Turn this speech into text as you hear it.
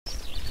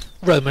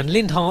Roman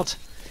Lindhart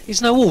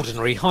is no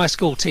ordinary high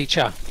school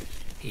teacher.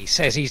 He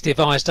says he's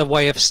devised a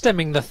way of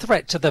stemming the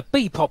threat to the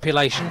bee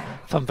population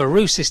from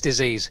Varrosis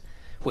disease,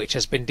 which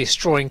has been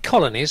destroying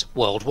colonies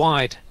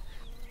worldwide.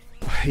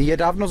 It's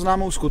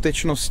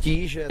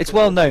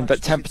well known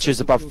that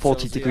temperatures above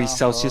 40 degrees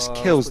Celsius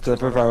kills the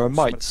Varroa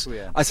mites.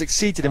 I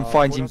succeeded in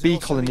finding bee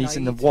colonies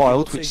in the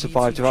wild which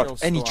survived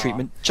without any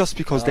treatment just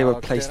because they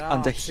were placed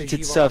under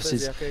heated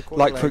surfaces,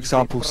 like for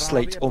example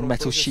slate or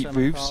metal sheet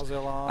roofs.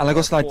 And I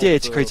got an idea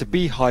to create a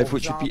beehive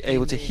which would be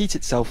able to heat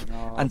itself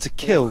and to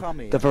kill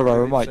the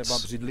Varroa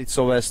mites.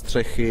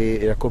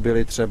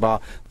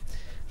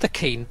 The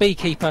keen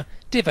beekeeper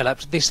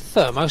developed this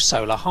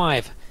thermosolar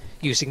hive,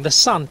 using the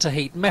sun to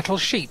heat metal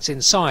sheets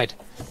inside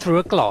through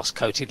a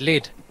glass-coated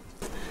lid.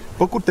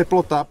 When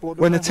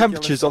the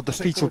temperatures of the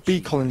fetal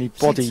bee colony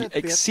body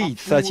exceed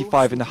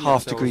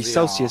 35.5 degrees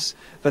Celsius,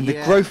 then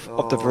the growth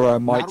of the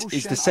Varroa mite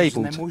is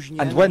disabled,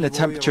 and when the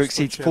temperature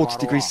exceeds 40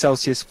 degrees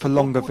Celsius for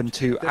longer than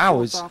 2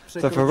 hours,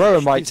 the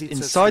Varroa mite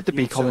inside the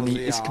bee colony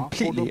is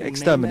completely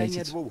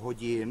exterminated.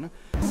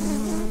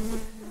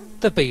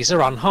 The bees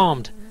are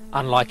unharmed,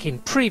 unlike in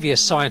previous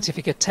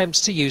scientific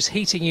attempts to use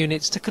heating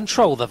units to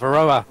control the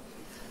Varroa.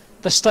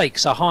 The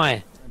stakes are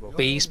high.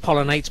 Bees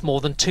pollinate more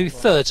than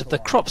 2/3 of the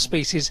crop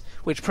species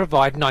which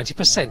provide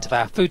 90% of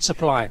our food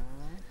supply.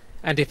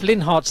 And if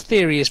Lindhart's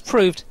theory is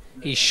proved,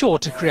 he's sure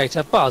to create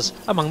a buzz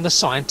among the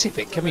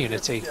scientific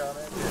community.